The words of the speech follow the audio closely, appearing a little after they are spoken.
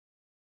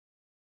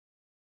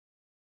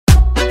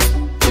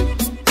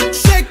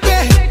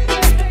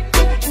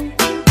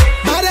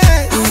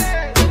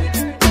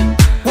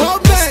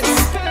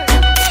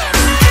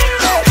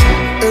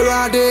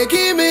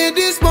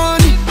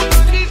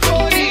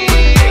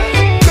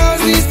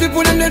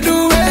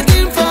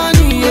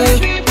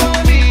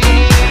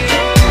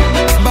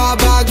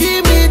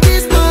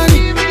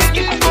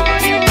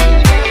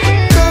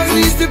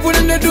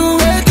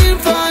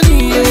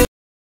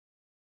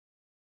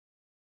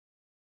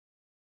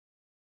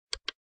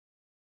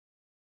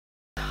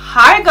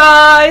Hi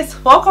guys,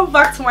 welcome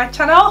back to my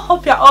channel.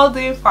 Hope you're all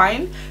doing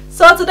fine.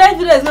 So today's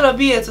video is going to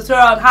be a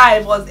tutorial on how I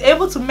was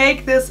able to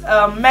make this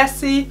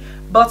messy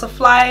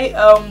butterfly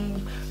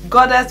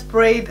goddess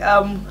braid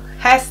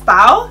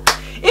hairstyle.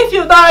 If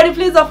you've not already,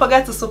 please don't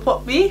forget to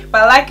support me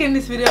by liking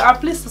this video, and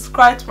please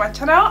subscribe to my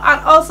channel and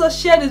also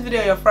share this video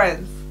with your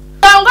friends.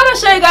 So I'm going to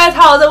show you guys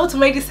how I was able to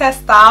make this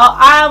hairstyle.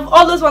 I've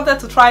always wanted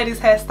to try this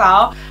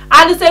hairstyle,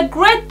 and it's a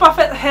great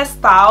perfect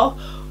hairstyle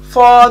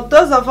for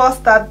those of us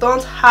that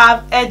don't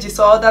have edges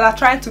or that are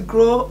trying to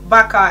grow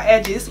back our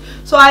edges.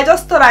 So I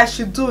just thought I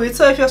should do it.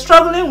 So if you're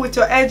struggling with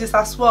your edges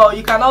as well,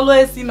 you can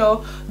always, you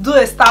know, do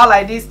a style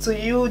like this to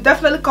you.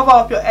 Definitely cover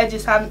up your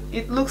edges and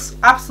it looks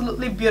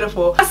absolutely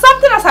beautiful. And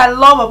something else I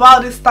love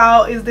about this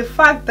style is the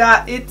fact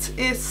that it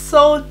is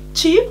so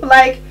cheap.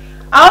 Like,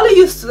 I only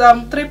used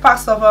 3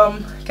 packs of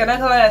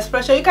Connecticut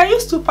Expression. You can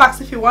use 2 packs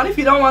if you want. If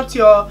you don't want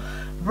your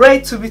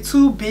braid to be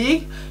too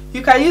big,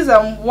 you can use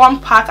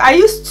 1 pack. I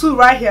used 2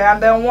 right here and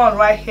then 1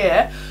 right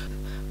here.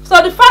 So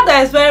the fact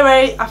that it's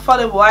very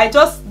affordable,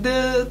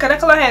 the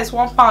Connecticut hair is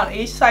 £1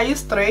 each, so I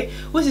used 3,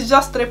 which is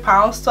just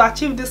 £3 to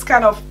achieve this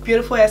kind of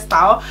beautiful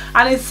hairstyle.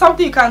 And it's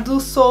something you can do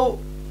so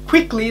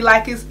quickly.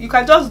 Like, you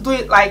can just do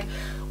it like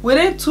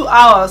within 2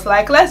 hours.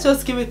 Like, let's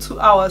just give it 2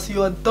 hours,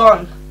 you're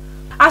done.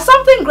 And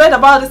something great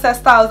about this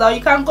hairstyle is that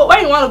you can go,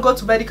 when you want to go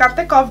to bed, you can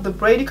take off the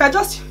braid. You can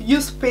just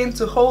use pin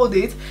to hold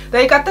it.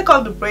 Then you can take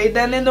off the braid.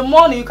 Then in the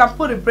morning, you can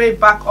put the braid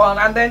back on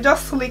and then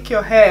just slick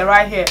your hair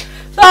right here.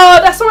 So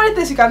there's so many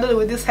things you can do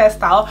with this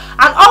hairstyle.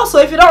 And also,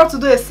 if you don't want to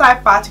do a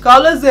side part, you can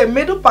always do a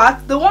middle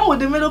part. The one with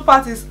the middle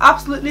part is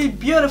absolutely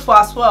beautiful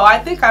as well. I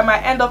think I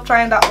might end up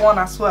trying that one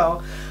as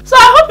well. So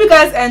I hope you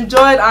guys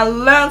enjoyed and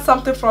learned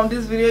something from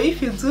this video.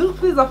 If you do,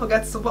 please don't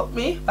forget to support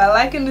me by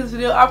liking this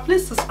video, and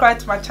please subscribe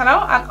to my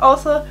channel and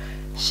also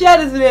share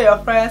this video with your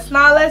friends.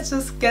 Now let's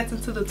just get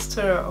into the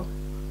tutorial.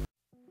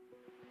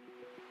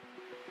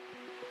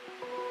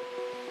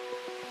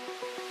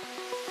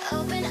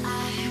 Open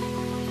eye,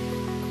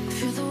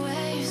 feel the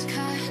waves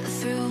cut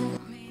through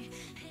me.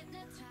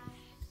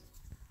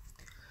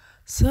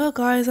 So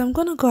guys, I'm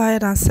gonna go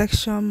ahead and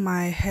section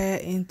my hair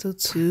into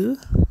 2.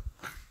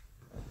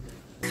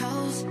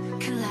 Coals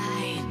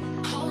collide,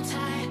 hold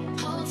tight,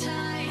 hold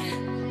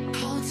tight,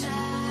 hold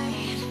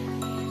tight.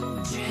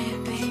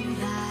 Dripping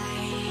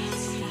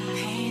lights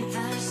paint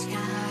the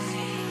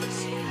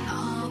skies,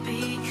 all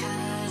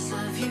because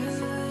of you.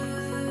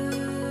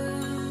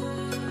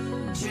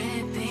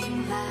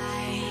 Dripping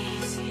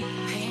lights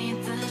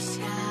paint the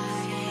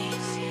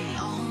skies,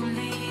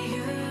 only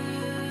you.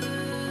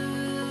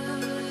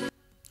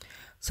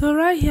 So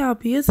right here, I'll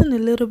be using a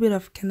little bit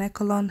of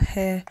Kanekalon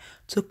hair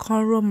to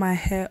cornrow my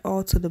hair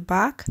all to the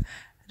back.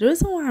 The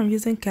reason why I'm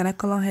using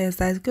Kanekalon hair is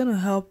that it's going to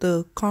help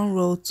the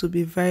cornrow to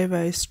be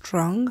very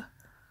strong,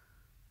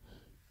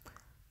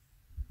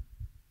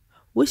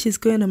 which is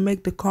going to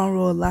make the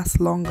cornrow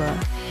last longer.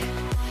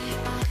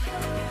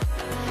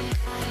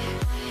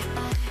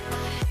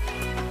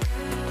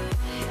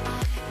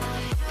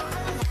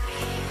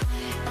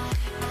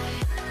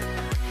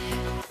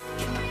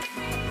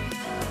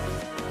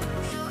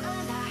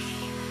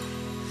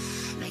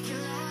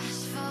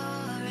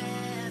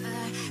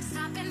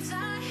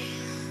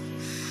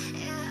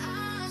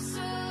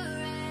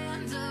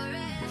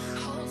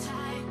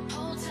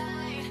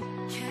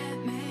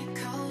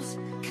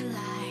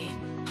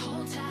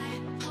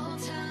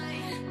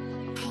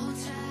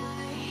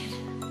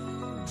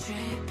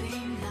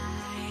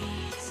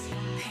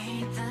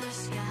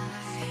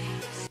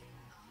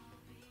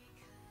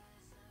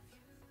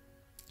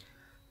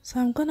 So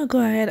I'm gonna go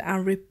ahead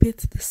and repeat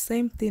the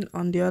same thing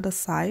on the other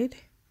side.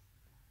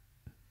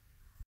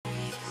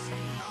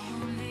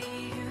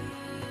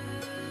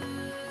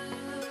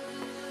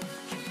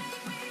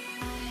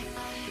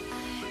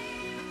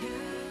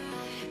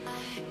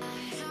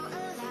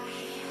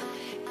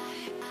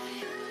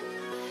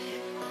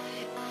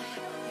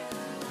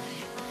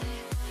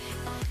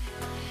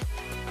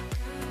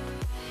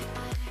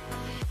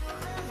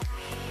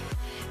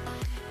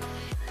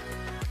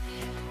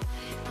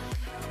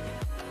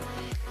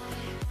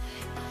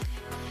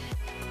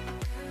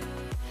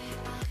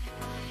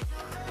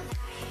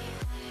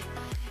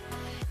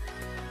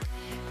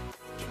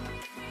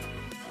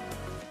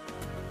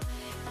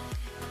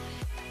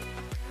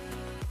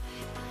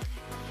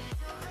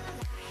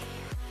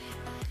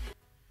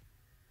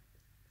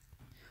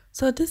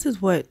 So this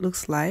is what it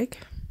looks like.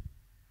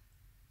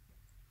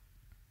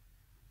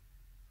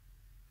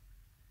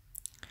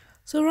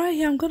 So right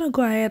here, I'm gonna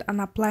go ahead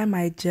and apply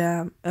my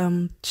jam.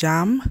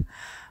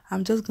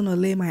 I'm just gonna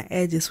lay my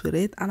edges with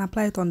it and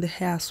apply it on the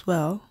hair as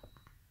well.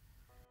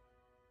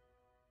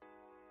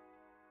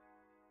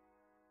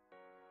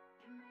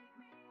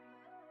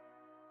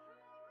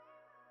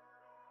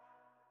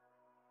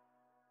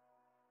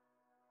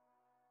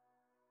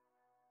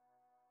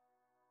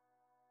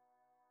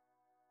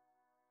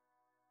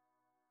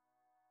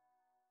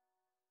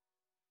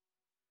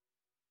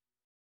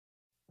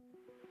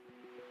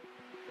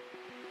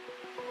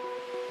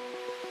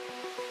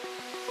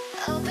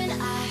 Open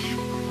eye,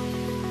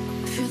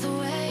 feel the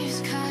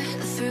waves cut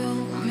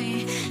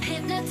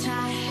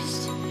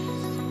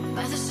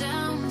the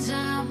sounds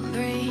I'm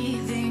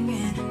breathing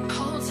in.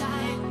 Hold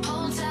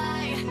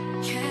tight,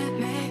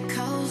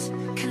 chemicals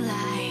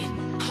collide.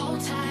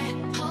 Hold tight,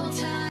 hold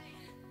tight.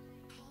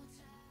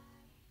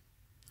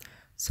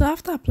 So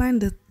after applying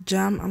the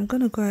jam, I'm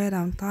gonna go ahead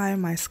and tie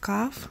my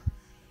scarf.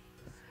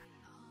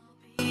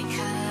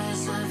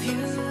 Because of you,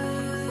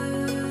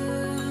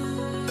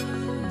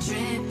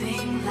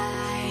 dripping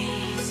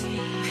lights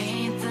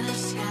paint the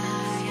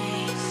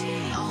skies.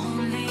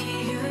 Only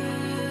you.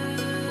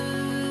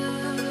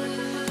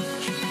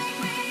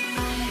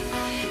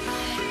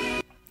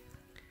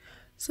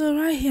 So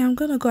right here, I'm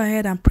gonna go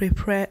ahead and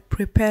prepare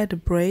the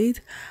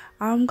braid.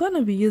 I'm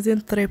gonna be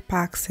using 3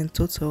 packs in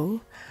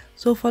total.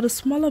 So for the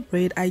smaller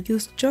braid, I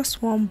used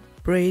just 1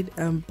 braid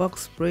and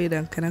box braid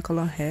and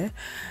canacolon hair.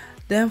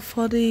 Then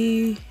for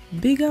the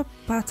bigger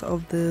part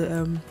of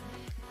the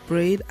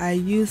braid, I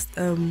used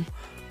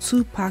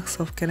 2 packs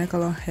of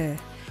canacolon hair.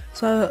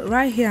 So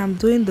right here I'm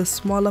doing the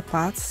smaller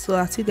parts. So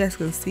as you guys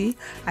can see,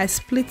 I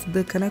split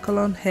the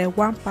canacolon hair,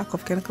 1 pack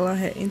of canacolon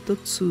hair into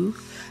 2,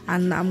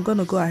 and I'm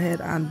gonna go ahead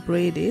and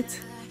braid it.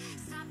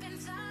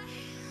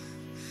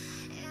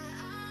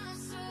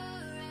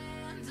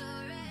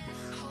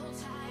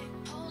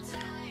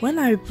 When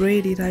I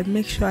braid it, I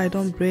make sure I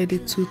don't braid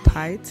it too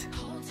tight.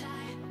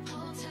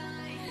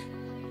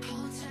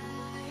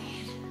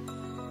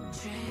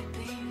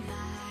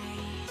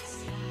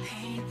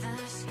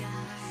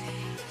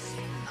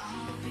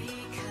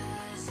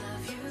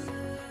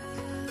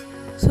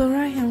 So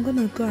right here, I'm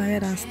gonna go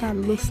ahead and start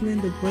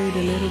loosening the braid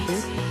a little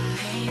bit.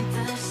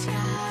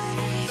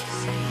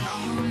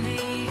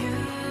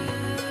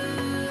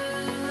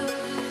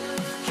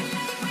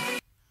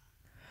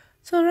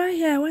 So right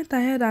here, I went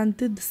ahead and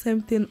did the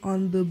same thing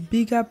on the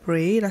bigger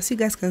braid. As you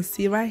guys can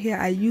see right here,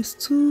 I used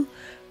 2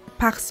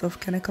 packs of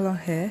canacolon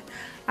hair.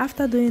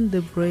 After doing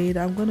the braid,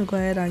 I'm going to go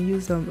ahead and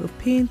use a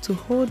pin to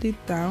hold it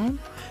down.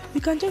 You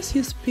can just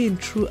use pin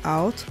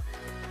throughout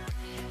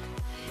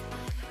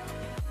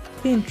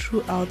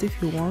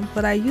if you want,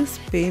 but I use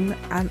pin,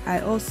 and I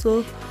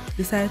also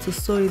decided to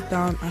sew it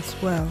down as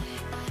well.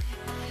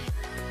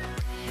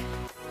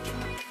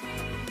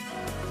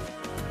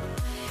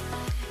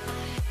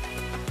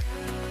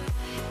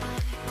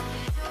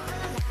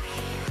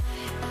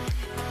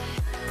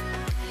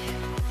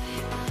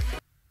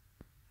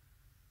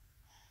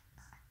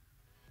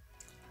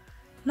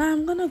 Now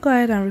I'm gonna go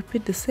ahead and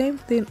repeat the same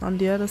thing on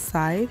the other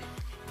side.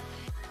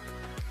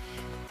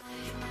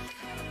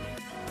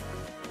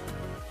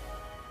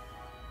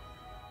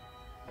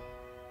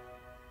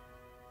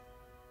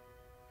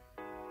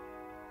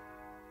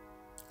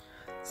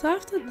 So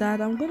after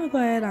that, I'm gonna go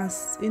ahead and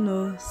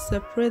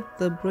separate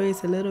the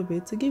braids a little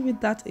bit to give it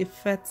that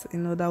effect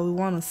that we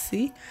want to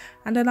see,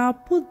 and then I'll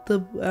put the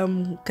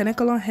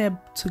canacolon hair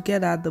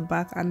together at the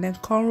back and then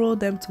cornrow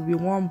them to be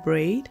 1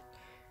 braid.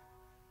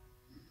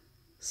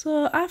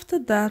 So after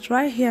that,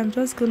 right here, I'm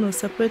just gonna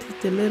separate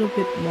it a little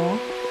bit more.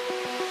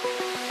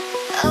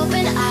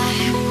 Open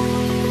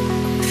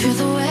eye, feel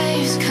the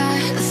waves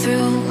cut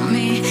through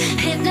me,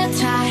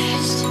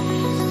 hypnotized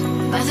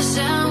by the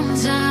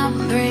sounds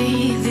I'm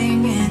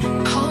breathing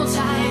in. Hold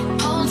tight,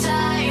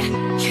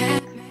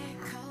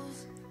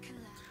 chemicals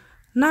collide.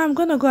 Now I'm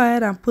gonna go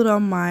ahead and put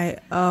on my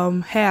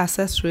hair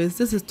accessories.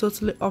 This is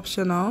totally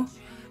optional.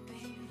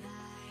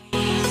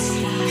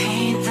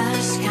 Paint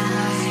the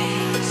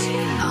skies,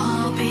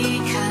 all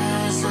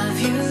because of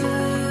you.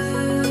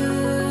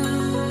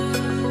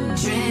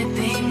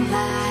 Dripping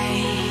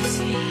lights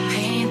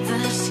paint the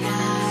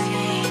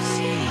skies,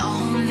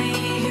 only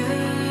you.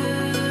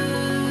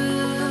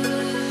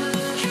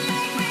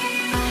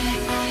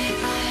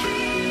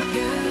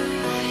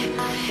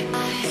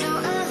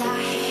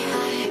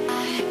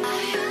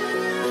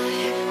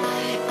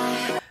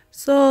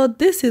 So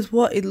this is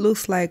what it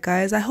looks like,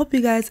 guys. I hope you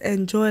guys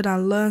enjoyed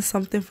and learned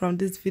something from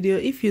this video.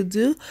 If you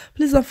do,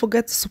 please don't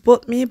forget to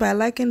support me by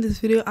liking this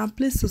video, and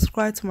please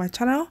subscribe to my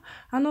channel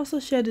and also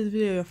share this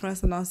video with your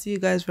friends, and I'll see you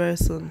guys very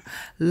soon.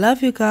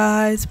 Love you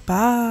guys.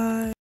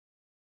 Bye.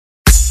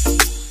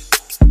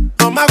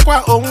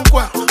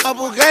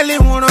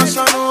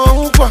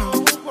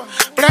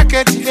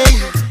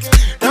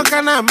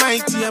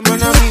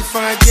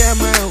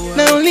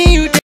 Now only you